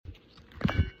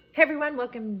Hey everyone,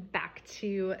 welcome back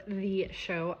to the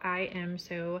show. I am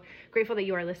so grateful that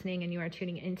you are listening and you are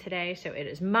tuning in today. So it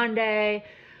is Monday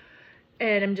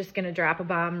and I'm just going to drop a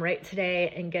bomb right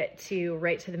today and get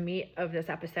right to the meat of this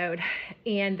episode.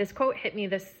 And this quote hit me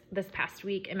this past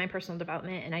week in my personal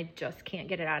development and I just can't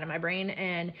get it out of my brain.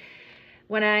 And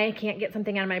when I can't get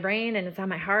something out of my brain and it's on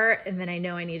my heart, and then I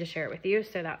know I need to share it with you.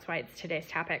 So that's why it's today's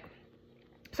topic.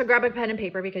 So grab a pen and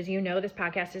paper because you know this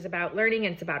podcast is about learning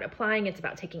and it's about applying. It's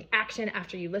about taking action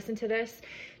after you listen to this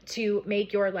to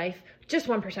make your life just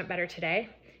 1% better today.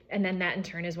 And then that in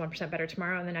turn is 1% better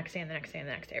tomorrow and the next day and the next day and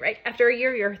the next day, right? After a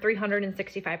year, you're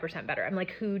 365% better. I'm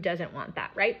like, who doesn't want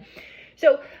that, right?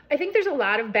 So I think there's a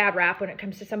lot of bad rap when it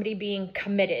comes to somebody being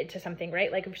committed to something,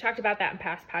 right? Like we've talked about that in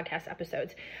past podcast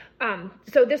episodes.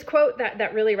 So this quote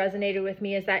that really resonated with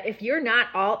me is that if you're not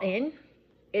all in,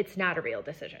 it's not a real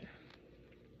decision.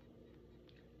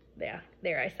 Yeah,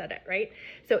 there I said it, right?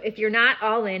 So if you're not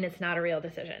all in, it's not a real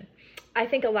decision. I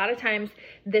think a lot of times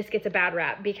this gets a bad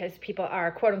rap because people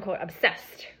are quote unquote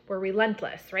obsessed or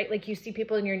relentless, right? Like you see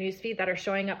people in your newsfeed that are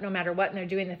showing up no matter what and they're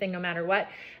doing the thing no matter what,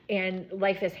 and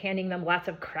life is handing them lots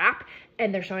of crap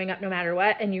and they're showing up no matter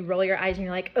what, and you roll your eyes and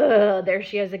you're like, ugh, there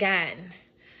she is again.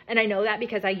 And I know that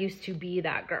because I used to be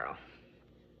that girl.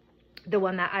 The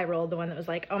one that I rolled, the one that was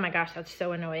like, oh my gosh, that's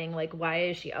so annoying. Like, why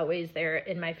is she always there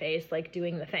in my face, like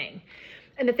doing the thing?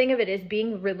 And the thing of it is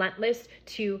being relentless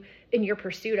in your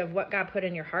pursuit of what God put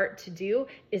in your heart to do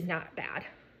is not bad,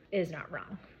 is not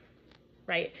wrong,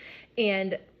 right?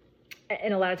 And a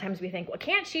lot of times we think, well,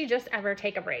 can't she just ever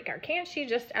take a break? Or can't she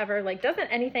just ever, like, doesn't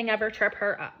anything ever trip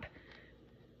her up?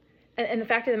 And the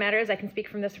fact of the matter is I can speak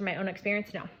from my own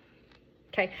experience. No.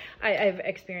 Okay. I've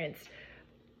experienced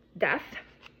death.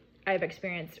 I've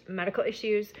experienced medical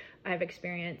issues. I've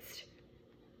experienced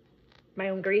my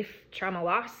own grief, trauma,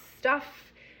 loss stuff.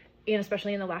 And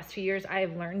especially in the last 2 years,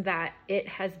 I've learned that it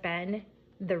has been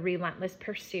the relentless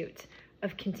pursuit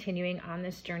of continuing on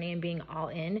this journey and being all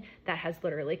in that has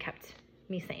literally kept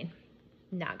me sane.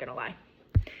 Not gonna lie.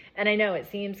 And I know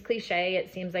it seems cliche.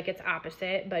 It seems like it's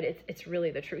opposite, but it's really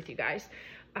the truth, you guys.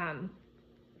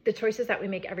 The choices that we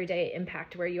make every day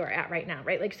impact where you are at right now,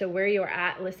 right? Like, so where you are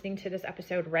at listening to this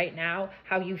episode right now,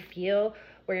 how you feel,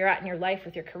 where you're at in your life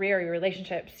with your career, your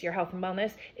relationships, your health and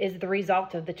wellness is the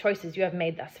result of the choices you have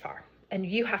made thus far. And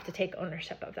you have to take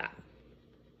ownership of that.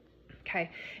 Okay.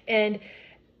 And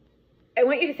I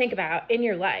want you to think about in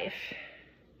your life,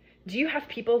 do you have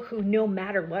people who no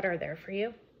matter what are there for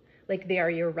you? Like they are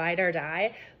your ride or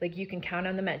die. Like you can count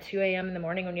on them at 2 a.m. in the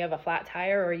morning when you have a flat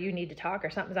tire or you need to talk or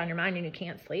something's on your mind and you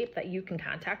can't sleep, that you can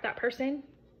contact that person.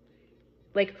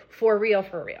 Like for real,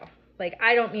 for real. Like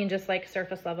I don't mean just like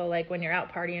surface level, like when you're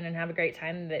out partying and have a great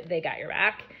time that they got your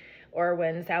back, or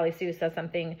when Sally Sue says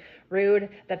something rude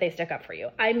that they stick up for you.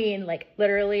 I mean like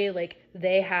literally like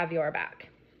they have your back.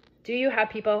 Do you have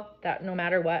people that no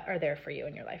matter what are there for you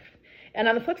in your life? And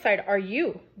on the flip side, are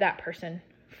you that person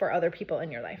for other people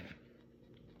in your life?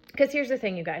 Because here's the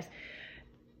thing, you guys,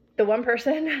 the one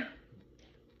person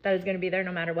that is going to be there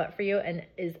no matter what for you and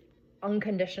is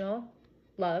unconditional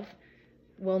love,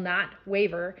 will not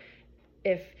waver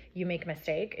if you make a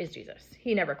mistake, is Jesus.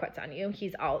 He never quits on you.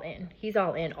 He's all in. He's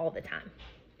all in all the time.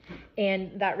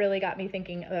 And that really got me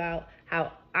thinking about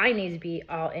how I need to be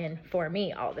all in for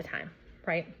me all the time,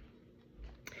 right?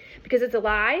 Because it's a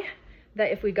lie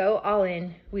that if we go all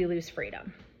in, we lose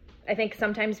freedom. I think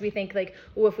sometimes we think like,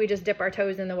 oh, if we just dip our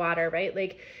toes in the water, right?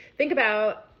 Like think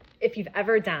about if you've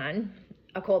ever done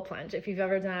a cold plunge, if you've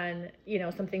ever done,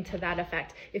 something to that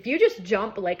effect. If you just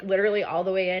jump like literally all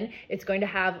the way in, it's going to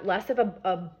have less of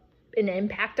an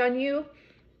impact on you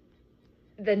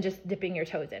than just dipping your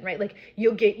toes in, right? Like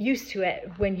you'll get used to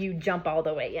it when you jump all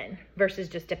the way in versus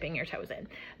just dipping your toes in.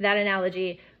 That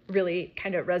analogy really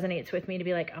kind of resonates with me to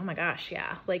be like, oh my gosh,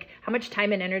 yeah. Like how much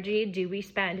time and energy do we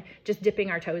spend just dipping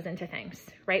our toes into things,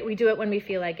 right? We do it when we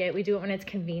feel like it. We do it when it's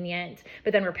convenient,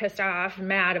 but then we're pissed off,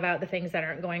 mad about the things that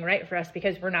aren't going right for us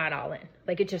because we're not all in.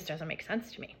 Like it just doesn't make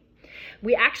sense to me.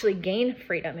 We actually gain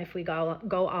freedom if we go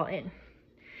all in.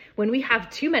 When we have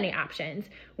too many options,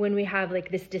 when we have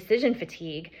like this decision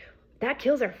fatigue, that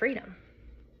kills our freedom.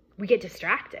 We get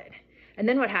distracted. And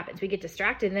then what happens? We get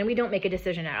distracted and then we don't make a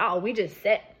decision at all. We just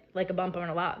sit like a bump on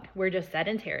a log. We're just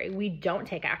sedentary. We don't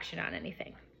take action on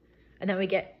anything. And then we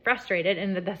get frustrated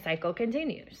and the cycle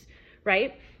continues,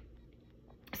 right?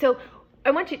 So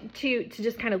I want you to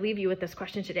just kind of leave you with this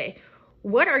question today.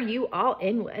 What are you all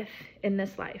in with in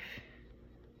this life?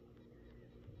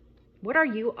 What are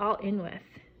you all in with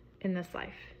in this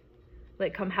life?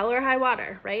 Like come hell or high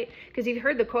water, right? Because you've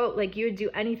heard the quote, like you would do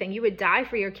anything. You would die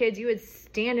for your kids. You would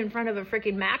stand in front of a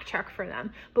freaking Mack truck for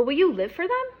them. But will you live for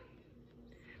them?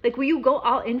 Like, will you go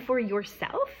all in for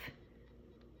yourself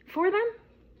for them?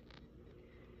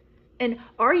 And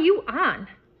are you on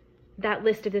that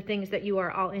list of the things that you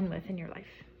are all in with in your life?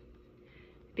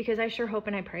 Because I sure hope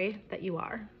and I pray that you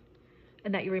are,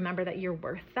 and that you remember that you're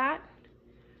worth that.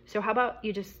 So how about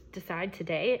you just decide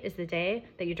today is the day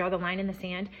that you draw the line in the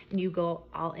sand and you go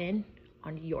all in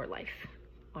on your life,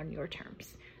 on your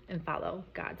terms, and follow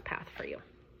God's path for you.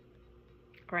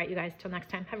 All right, you guys, till next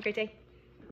time, have a great day.